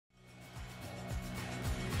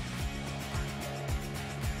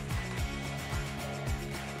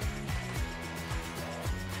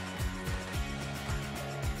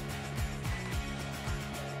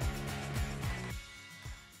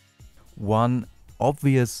One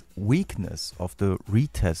obvious weakness of the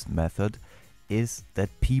retest method is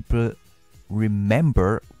that people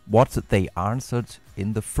remember what they answered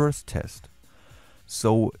in the first test.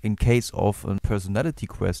 So in case of a personality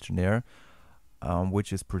questionnaire,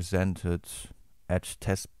 which is presented at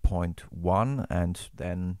test point 1 and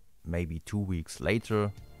then maybe 2 weeks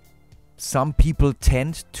later, some people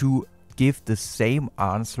tend to give the same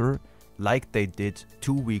answer like they did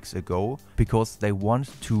 2 weeks ago because they want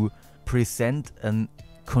to present a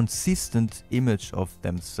consistent image of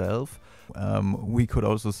themselves. We could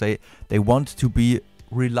also say they want to be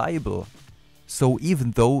reliable. So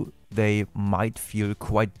even though they might feel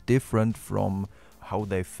quite different from how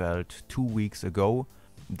they felt 2 weeks ago,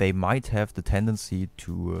 they might have the tendency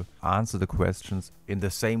to answer the questions in the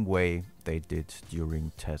same way they did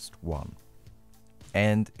during test 1.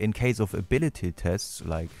 And in case of ability tests,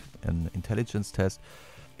 like an intelligence test,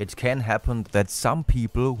 it can happen that some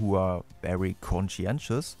people who are very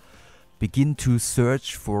conscientious begin to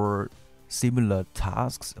search for similar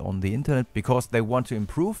tasks on the internet because they want to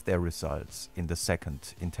improve their results in the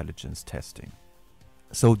second intelligence testing.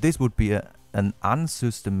 So this would be an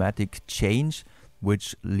unsystematic change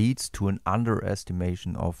which leads to an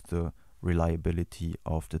underestimation of the reliability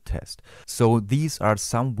of the test. So these are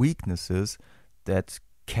some weaknesses that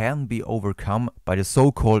can be overcome by the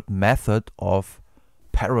so-called method of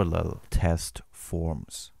parallel test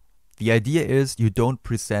forms. The idea is you don't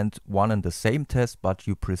present one and the same test, but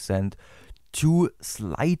you present two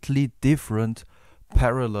slightly different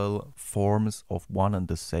parallel forms of one and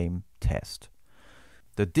the same test.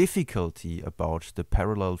 The difficulty about the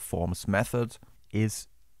parallel forms method is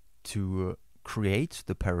to create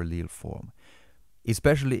the parallel form.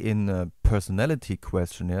 Especially in personality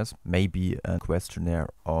questionnaires, maybe a questionnaire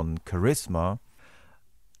on charisma,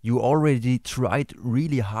 you already tried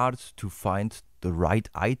really hard to find the right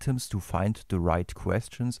items, to find the right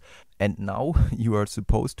questions, and now you are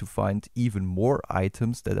supposed to find even more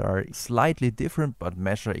items that are slightly different but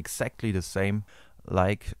measure exactly the same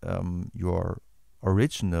like your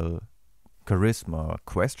original charisma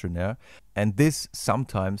questionnaire, and this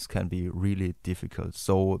sometimes can be really difficult.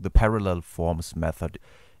 So the parallel forms method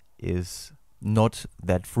is not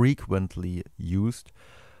that frequently used.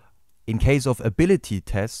 In case of ability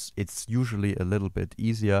tests, it's usually a little bit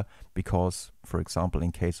easier because, for example,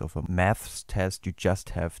 in case of a maths test, you just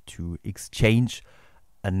have to exchange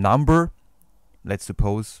a number. Let's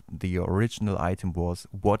suppose the original item was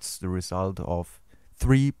what's the result of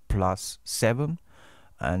 3 plus 7?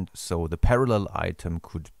 And so the parallel item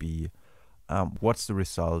could be what's the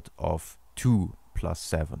result of 2 plus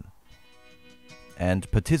 7?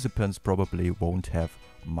 And participants probably won't have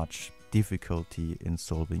much difficulty in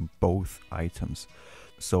solving both items.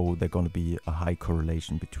 So there's going to be a high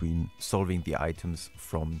correlation between solving the items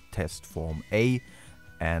from test form A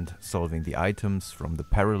and solving the items from the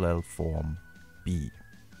parallel form B.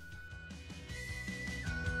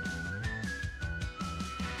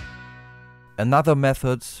 Another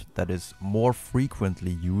method that is more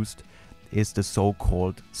frequently used is the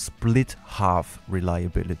so-called split half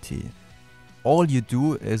reliability. All you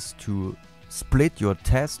do is to split your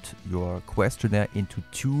test, your questionnaire into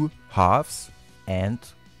two halves and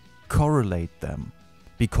correlate them.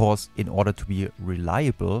 Because in order to be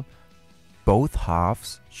reliable, both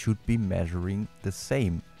halves should be measuring the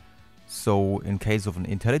same. So in case of an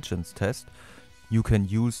intelligence test, you can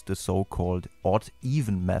use the so-called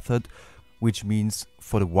odd-even method, which means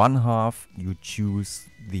for the one half you choose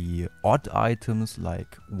the odd items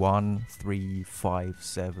like 1, 3, 5,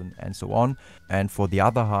 7 and so on, and for the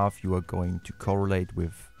other half you are going to correlate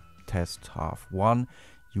with test half 1.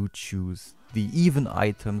 You choose the even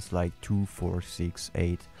items like 2, 4, 6,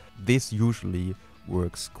 8. This usually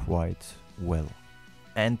works quite well.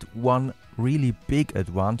 And one really big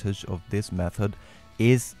advantage of this method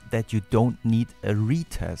is that you don't need a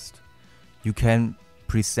retest. You can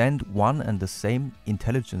present one and the same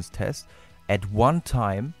intelligence test at one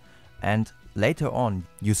time, and later on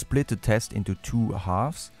you split the test into two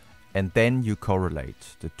halves and then you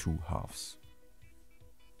correlate the two halves.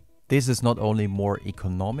 This is not only more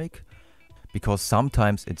economic, because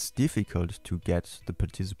sometimes it's difficult to get the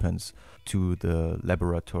participants to the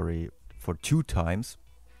laboratory for 2 times.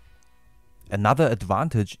 Another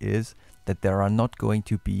advantage is that there are not going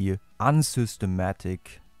to be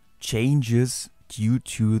unsystematic changes due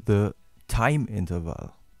to the time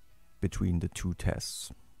interval between the 2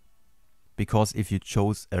 tests. Because if you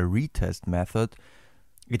chose a retest method,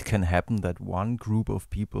 it can happen that one group of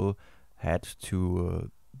people had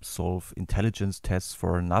to solve intelligence tests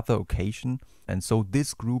for another occasion. And so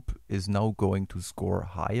this group is now going to score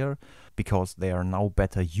higher because they are now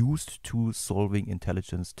better used to solving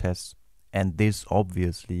intelligence tests. And this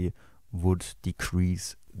obviously would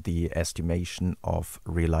decrease the estimation of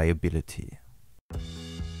reliability.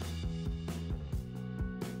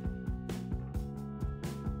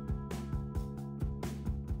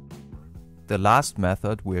 The last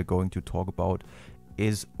method we are going to talk about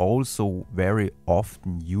is also very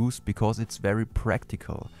often used because it's very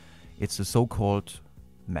practical. It's the so-called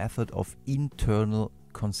method of internal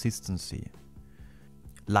consistency.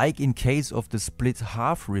 Like in case of the split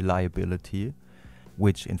half reliability,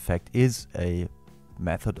 which in fact is a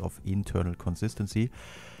method of internal consistency,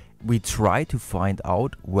 we try to find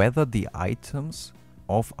out whether the items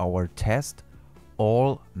of our test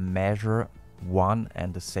all measure one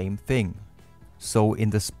and the same thing. So in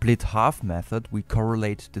the split half method, we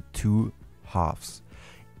correlate the two halves.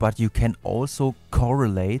 But you can also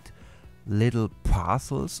correlate little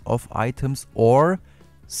parcels of items or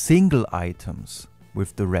single items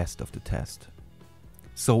with the rest of the test.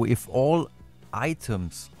 So if all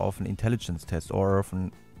items of an intelligence test or of a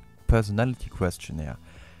personality questionnaire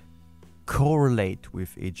correlate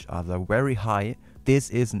with each other very high, this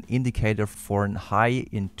is an indicator for a high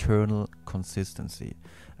internal consistency.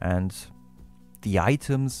 And the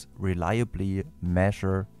items reliably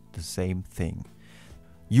measure the same thing.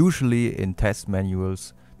 Usually in test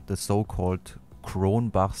manuals, the so-called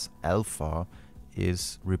Cronbach's alpha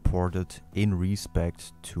is reported in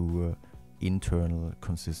respect to internal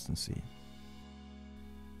consistency.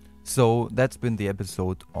 So that's been the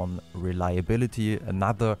episode on reliability,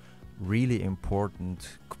 another really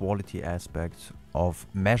important quality aspect of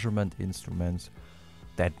measurement instruments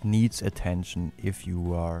that needs attention if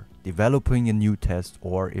you are developing a new test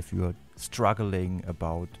or if you are struggling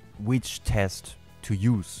about which test to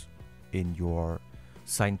use in your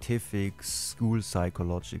scientific, school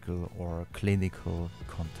psychological or clinical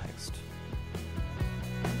context.